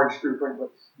can't charge through friendlies.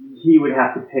 He would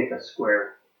have to pick a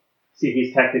square. See,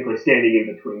 he's technically standing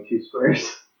in between two squares.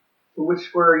 So which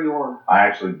square are you on? I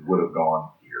actually would have gone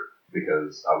here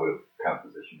because I would have kind of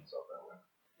positioned myself that way.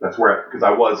 That's where, because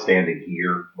I was standing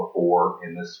here before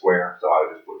in this square, so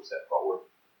I just would have stepped forward.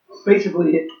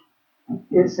 Basically,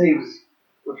 it saves,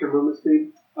 what's your movement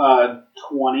speed?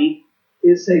 20.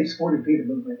 It saves 40 feet of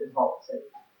movement is all it saves.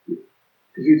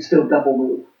 Because you'd still double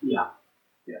move. Yeah.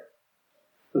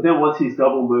 But then once he's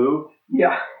double moved,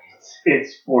 Yeah.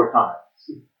 it's 4 times.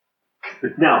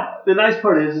 Now, the nice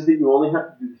part is that you only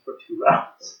have to do this for 2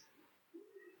 rounds.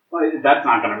 Well, that's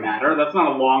not going to matter. That's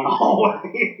not a long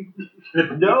hallway.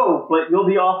 No, but you'll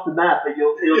be off the map, but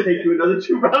it'll take you another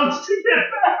 2 rounds to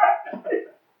get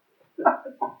back.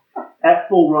 At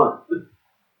full run.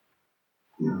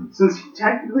 Since you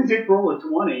technically did roll a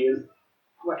 20, is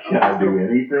Can I do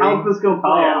anything? how's this going to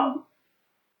play out?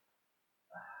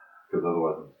 Because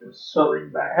otherwise I'm just going to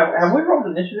spring back. Have we rolled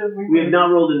initiative? We have not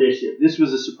rolled initiative. This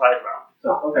was a surprise round. So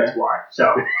Okay. that's why.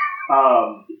 So,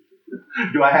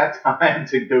 Do I have time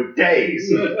to go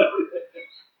days?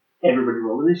 everybody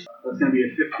roll initiative. That's going to be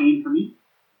a 15 for me.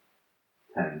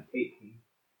 10. 18.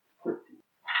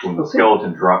 When the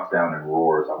skeleton drops down and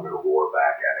roars, I'm going to roar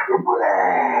back at it.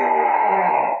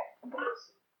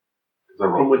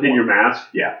 Go, From within your mask.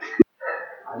 Yeah.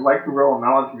 I'd like to roll a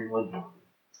knowledge religion.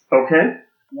 Okay.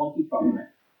 1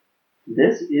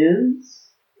 This is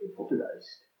a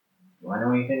poltergeist. Do I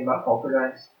know anything about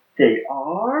poltergeist? They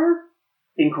are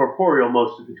incorporeal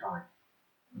most of the time.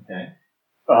 Okay.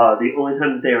 The only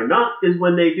time that they are not is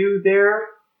when they do their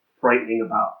frightening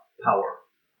about power.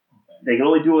 Okay. They can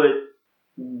only do it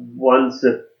once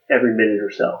every minute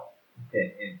or so.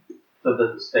 Okay. And so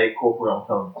does it stay corporeal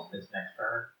until this next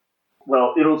turn?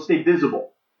 Well, it'll stay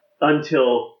visible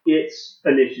until its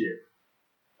initiative.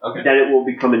 Okay. Then it will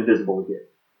become invisible again.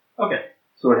 Okay.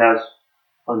 So it has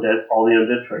undead, all the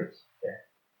undead traits. Okay.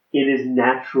 It is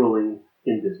naturally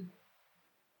invisible.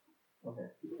 Okay.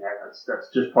 Yeah, that's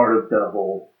just part of the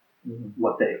whole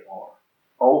what they are.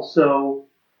 Also,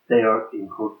 they are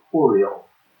incorporeal.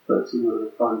 So that's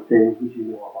another fun thing that you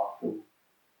know about them.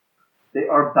 They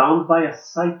are bound by a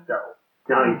sight, though.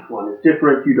 Now each one is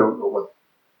different. You don't know what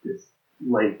this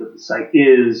length of the sight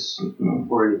is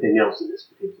or anything else in this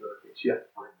particular case. You have to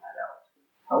find that out.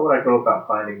 How would I go about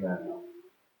finding that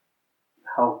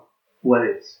out? What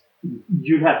it's,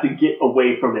 you'd have to get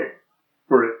away from it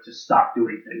for it to stop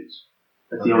doing things.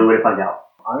 That's the only way to find out.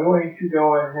 I'm going to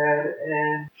go ahead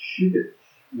and shoot it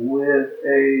with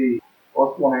a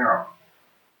 +1 arrow.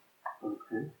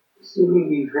 Okay.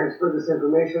 Assuming you transfer this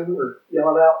information or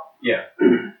yell it out. Yeah.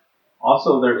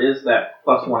 Also, there is that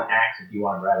 +1 axe if you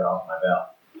want to grab it off my belt.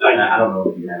 I don't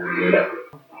know if you have any of that.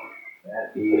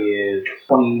 That is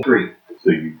 23. So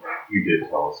you did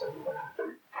tell us everything.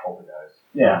 Poltergeist.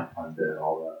 Yeah. Undead,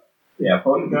 all that. Yeah,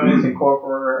 poltergeist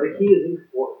incorporate. The key is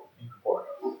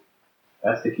incorporeal.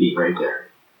 That's the key right there.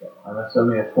 So I'm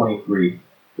assuming a 23.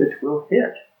 Which will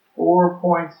hit. 4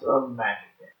 points of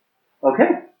magic. Okay.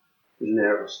 There's an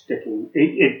arrow sticking.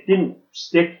 It didn't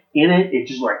stick in it. It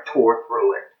just like tore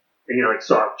through it. And you like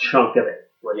saw a chunk of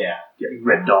it get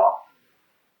ripped off.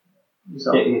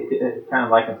 So It's kind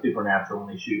of like in Supernatural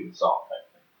when they shoot with salt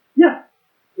type thing. yeah.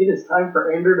 It is time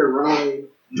for Ander to run away.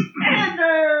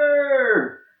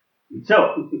 Ander!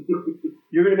 So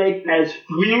you're gonna make as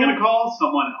Who are you going to call?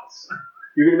 Someone else.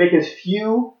 You're gonna make as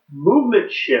few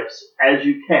movement shifts as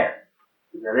you can.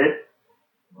 Is that it?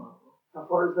 How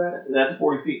far is that? That's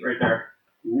 40 feet right there.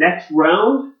 Next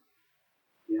round.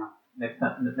 Next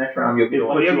round you'll be It'll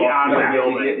like, put you off the map.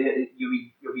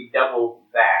 you'll be double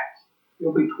that.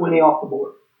 You'll be 20 off the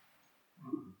board.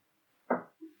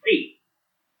 Feet.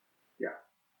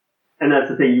 And that's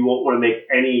the thing, you won't want to make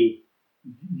any,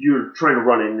 you're trying to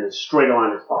run in as straight a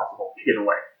line as possible to get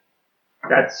away.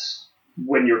 That's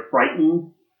when you're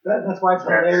frightened. That's why it's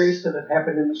hilarious that it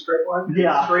happened in the straight line.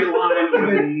 Yeah. Straight line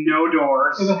with no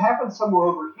doors. If it happened somewhere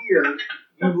over here,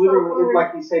 you literally,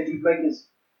 like you said,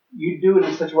 you'd do it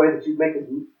in such a way that you'd make as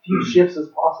few shifts as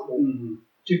possible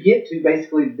to get to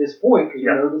basically this point because you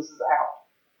know this is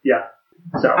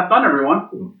out. So, Have fun,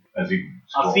 everyone. As you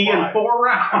I'll see you in 4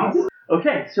 rounds.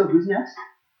 okay, so who's next?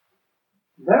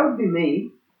 That would be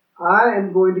me. I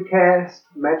am going to cast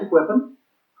Magic Weapon,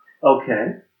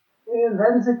 Okay. and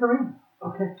that is it for me.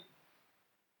 Okay.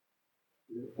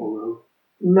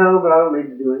 No, but I don't need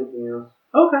to do anything else.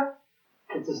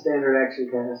 Okay. It's a standard action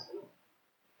cast.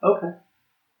 Okay.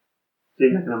 So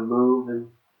you're not going to move and...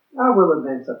 I will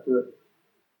advance up to it.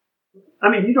 I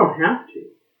mean, you don't have to.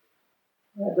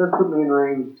 That does put me in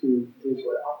range to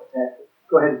potentially off attack it.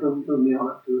 Go ahead and move me on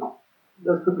up to it. It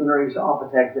does put me in range to off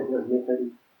attack that doesn't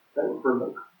anything that would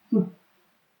provoke.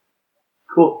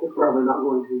 Cool. It's probably not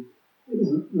going to.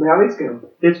 Now it's going.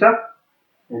 It's up.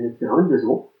 And it's now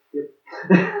invisible.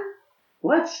 Yep.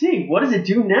 Let's see. What does it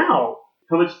do now?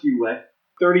 How much do you weigh?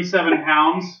 37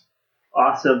 pounds.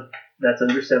 Awesome. That's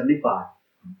under 75.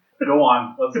 Go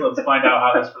on. Let's find out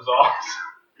how this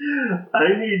resolves.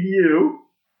 I need you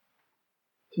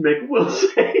to make a will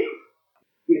save.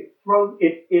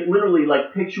 It literally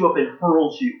like picks you up and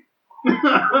hurls you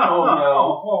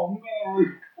Oh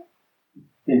man.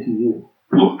 into you.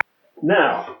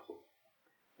 Now,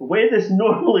 the way this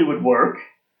normally would work,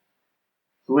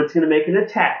 so it's going to make an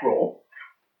attack roll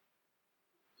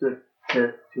to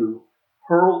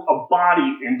hurl a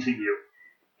body into you.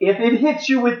 If it hits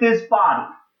you with this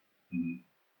body,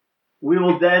 we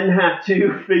will then have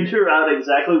to figure out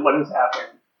exactly what has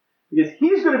happened. Because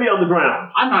he's going to be on the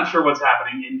ground. I'm not sure what's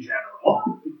happening in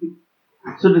general.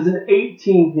 So does an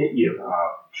 18 hit you?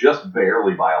 Just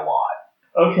barely by a lot.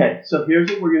 Okay, so here's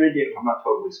what we're going to do. I'm not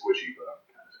totally squishy, but I'm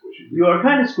kind of squishy. You are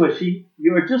kind of squishy.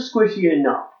 You are just squishy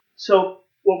enough. So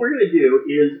what we're going to do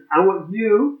is I want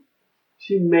you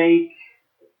to make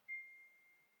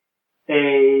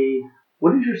a...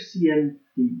 What is your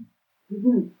CMD?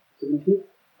 17?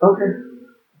 Okay.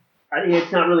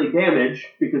 It's not really damage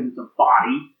because it's a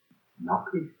body.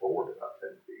 Knocking forward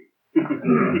about 10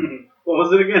 feet. What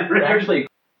was it again, Richard? Actually,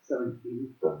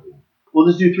 17. We'll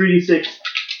just do 3d6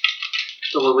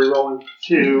 So we're re-rolling.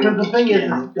 to... Because the thing is,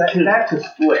 that to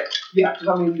split. yeah, because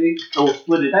I mean, So we'll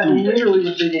split it that two. literally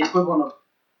would be the equivalent of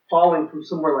falling from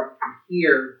somewhere like from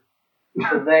here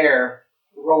to there,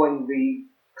 rolling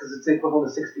because it's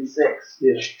equivalent to 66.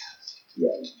 Yeah. Yeah.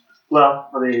 Well,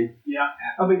 I mean... Yeah.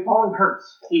 I mean, falling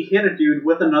hurts. He hit a dude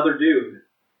with another dude.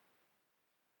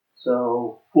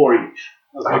 So 4 each.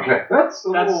 Okay. That's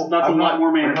That's a lot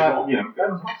more manageable. You know, That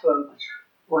was also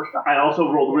worse stuff. I also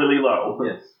rolled really low.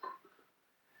 yes.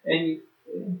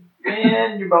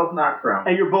 And you're both knocked prone.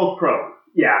 And you're both prone.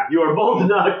 Yeah, you are both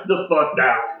knocked the fuck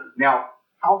down. now,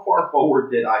 how far forward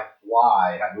did I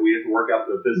fly? Do we have to work out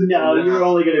the physics? No, of this? you're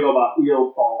only going to go about,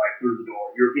 you'll fall like through the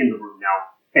door. You're in the room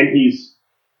now. And he's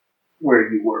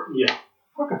where you were. Yeah.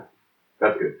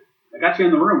 That's good. I got you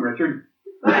in the room, Richard.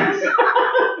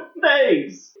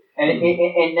 Thanks.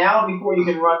 And now, before you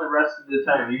can run the rest of the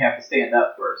time, you have to stand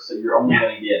up first. So you're only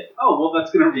going to get Oh, well,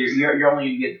 that's going to be... you're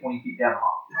only going to get 20 feet down the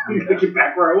hall. I'm going to get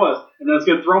back where I was, and then it's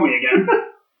going to throw me again.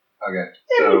 Okay.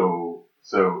 So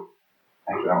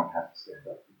actually, I don't have to stand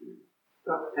up to do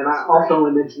And I also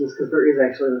only mention this because there is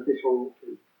actually an official rule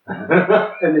too.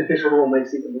 it. And the official rule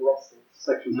makes even less sense.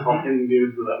 Section's called hitting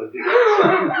dudes with other dudes.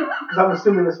 Because I'm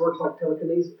assuming this works like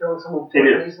telekinesis. Throwing someone with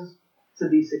It is. telekinesis, it's a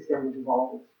D6 damage of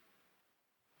all of it.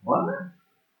 What?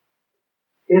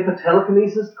 If a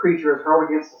telekinesis creature is hurled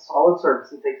against a solid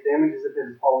surface, it takes damage as if it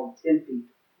is falling 10 feet.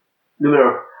 No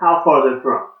matter how far they're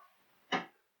from.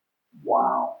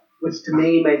 Wow. Which to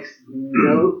me makes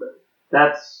no...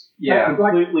 That's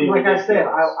completely Like I said,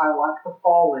 ridiculous. I like the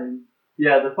falling.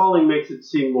 Yeah, the falling makes it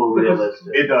seem more Because-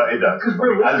 realistic. It does. Because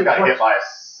I just got hit by a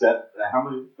set. How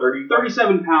many? 30?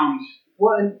 37 pounds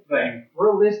Well, and thing.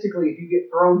 realistically, if you get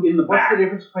thrown In the what's back. the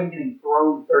difference between getting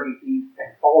thrown 30 feet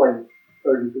and falling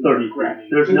 30 feet? 30 feet. Gravity.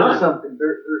 There's There's none. something.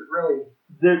 There's really...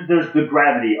 There's the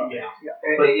gravity of it. Yeah.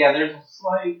 But yeah, there's a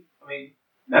slight. I mean,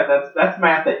 that's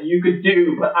math that you could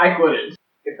do, but I couldn't.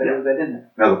 If they have that in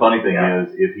there. Now the funny thing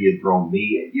is, if he had thrown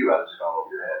me at you, I'd have just gone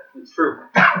over your head. It's true.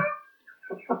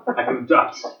 I could have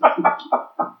ducked.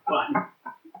 Fine.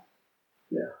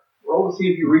 Roll to see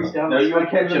if you reach down No, and you would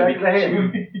strike catch him him in the back of the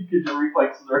head. because your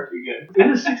reflexes are too good. When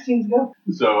does 16s go?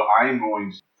 So I'm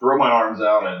going to throw my arms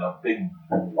out, and a big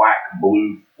black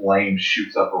blue flame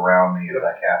shoots up around me as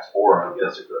I cast Aura of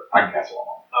Desecration. I can cast it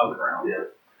on the ground. Yeah.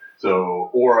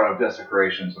 So Aura of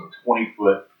Desecration, so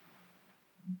 20-foot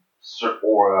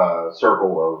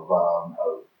circle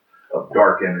of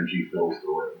dark energy fills the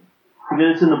room. And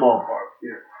it's in the ballpark.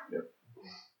 Here.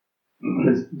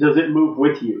 Does it move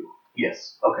with you?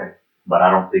 Yes. Okay. But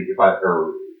I don't think because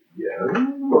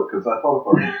I thought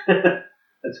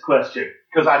That's a question.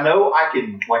 because I know I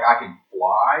can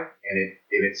fly, and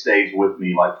it stays with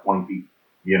me like 20 feet,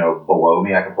 below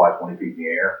me. I can fly 20 feet in the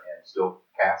air and still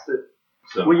cast it.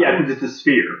 So Well, yeah, because it's a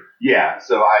sphere. yeah.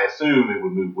 So I assume it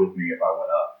would move with me if I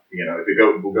went up. If it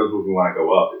goes with me when I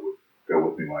go up, it would go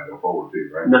with me when I go forward too,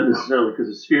 right? Not necessarily, because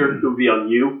the sphere would be on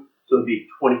you, so it would be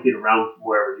 20 feet around from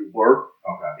wherever you were.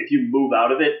 Okay. If you move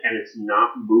out of it and it's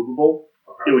not movable,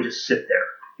 it would just sit there,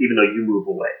 even though you move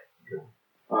away.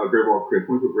 Great Ball Crit,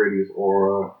 20-foot radius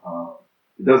aura.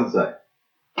 It doesn't say.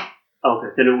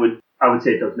 Okay, then I would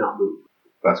say it does not move.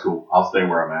 That's cool. I'll stay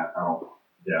where I'm at. I don't.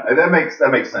 Yeah, and that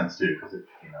makes sense too, because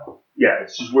Yeah,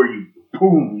 it's just where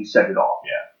you set it off.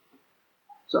 Yeah.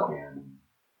 So. And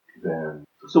then.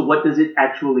 So what does it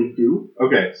actually do?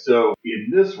 Okay, so in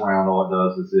this round, all it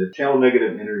does is it channel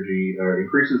negative energy, or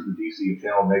increases the DC of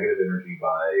channel negative energy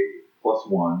by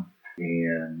 +1,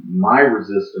 and my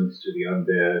resistance to the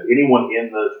undead, anyone in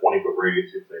the 20-foot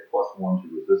radius gets a +1 to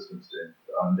resistance to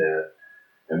the undead,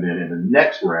 and then in the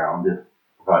next round,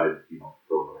 provided,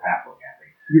 throw another halfling at me,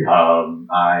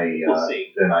 We'll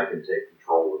see. then I can take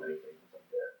control of anything that's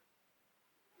undead.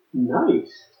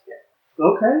 Nice.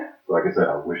 Okay. So like I said,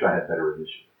 I wish I had better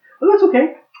initiative. Well, that's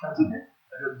okay. That's okay.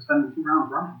 Better than spending 2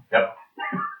 rounds running. Yep.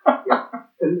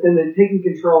 And then taking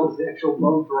control is the actual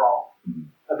bone draw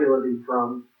ability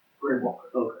from Grimwalker.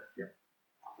 Okay. Yep.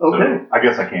 Okay. So I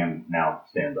guess I can now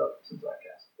stand up since I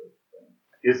cast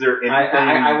it. Is there anything?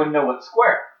 I wouldn't know what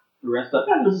square. The rest of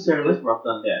Not necessarily. just rough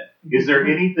undead. Is there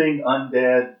anything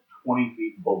undead 20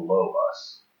 feet below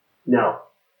us? No.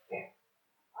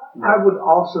 I would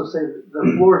also say that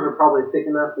the floors are probably thick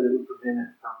enough that it would prevent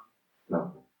it from.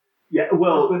 No. Yeah,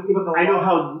 well, With the I know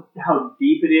how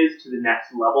deep it is to the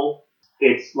next level.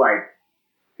 It's one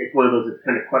of those that's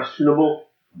kind of questionable.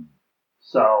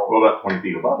 So What about 20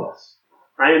 feet above us?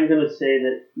 I am going to say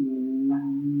that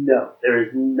no, there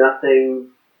is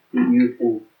nothing that you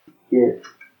can get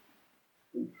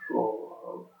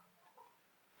control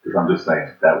Because I'm just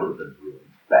saying that would have been really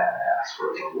badass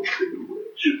for a level 2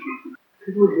 witch.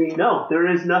 It would be of. No, there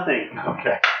is nothing.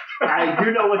 Okay. I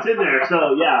do know what's in there,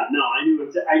 so yeah, no, I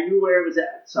knew where it was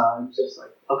at. So I was just like,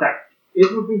 okay.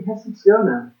 It would be Hessex go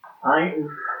now. I am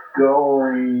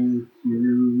going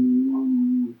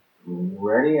to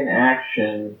ready in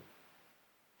action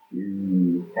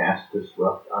to cast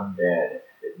Disrupt Undead if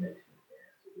it makes me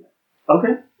cast it.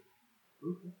 Okay.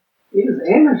 It is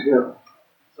Anders go.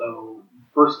 So,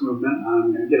 first movement,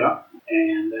 I'm going to get up,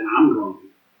 and then I'm going to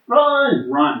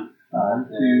run. 1,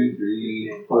 2,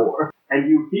 3, 4. And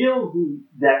you feel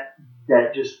that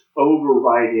just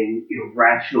overriding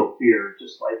irrational fear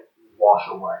just like wash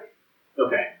away.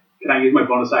 Okay. Can I use my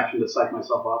bonus action to psych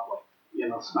myself up?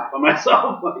 Smack on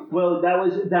myself? Well, that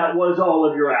was all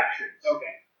of your actions.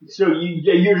 Okay. So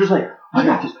you're just like, I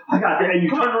got this, and you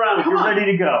turn around and you're ready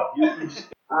to go.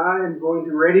 I am going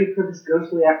to ready for this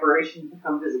ghostly apparition to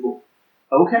become visible.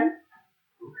 Okay.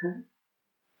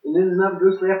 And it is not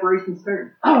ghostly apparition's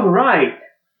turn. All right.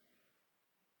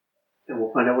 And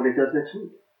we'll find out what it does next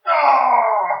week.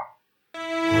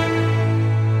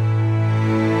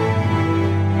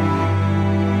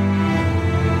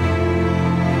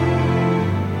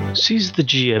 Seize the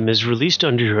GM is released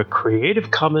under a Creative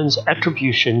Commons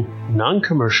Attribution,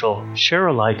 Non-Commercial,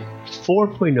 Share-alike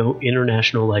 4.0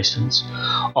 International License.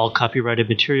 All copyrighted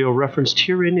material referenced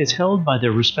herein is held by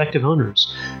their respective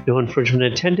owners. No infringement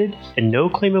intended, and no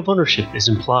claim of ownership is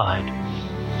implied.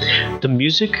 The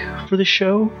music for the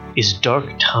show is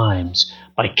Dark Times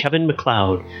by Kevin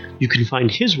MacLeod. You can find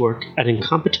his work at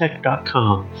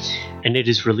Incompetech.com, and it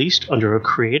is released under a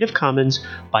Creative Commons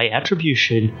by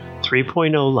Attribution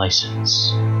 3.0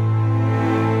 license.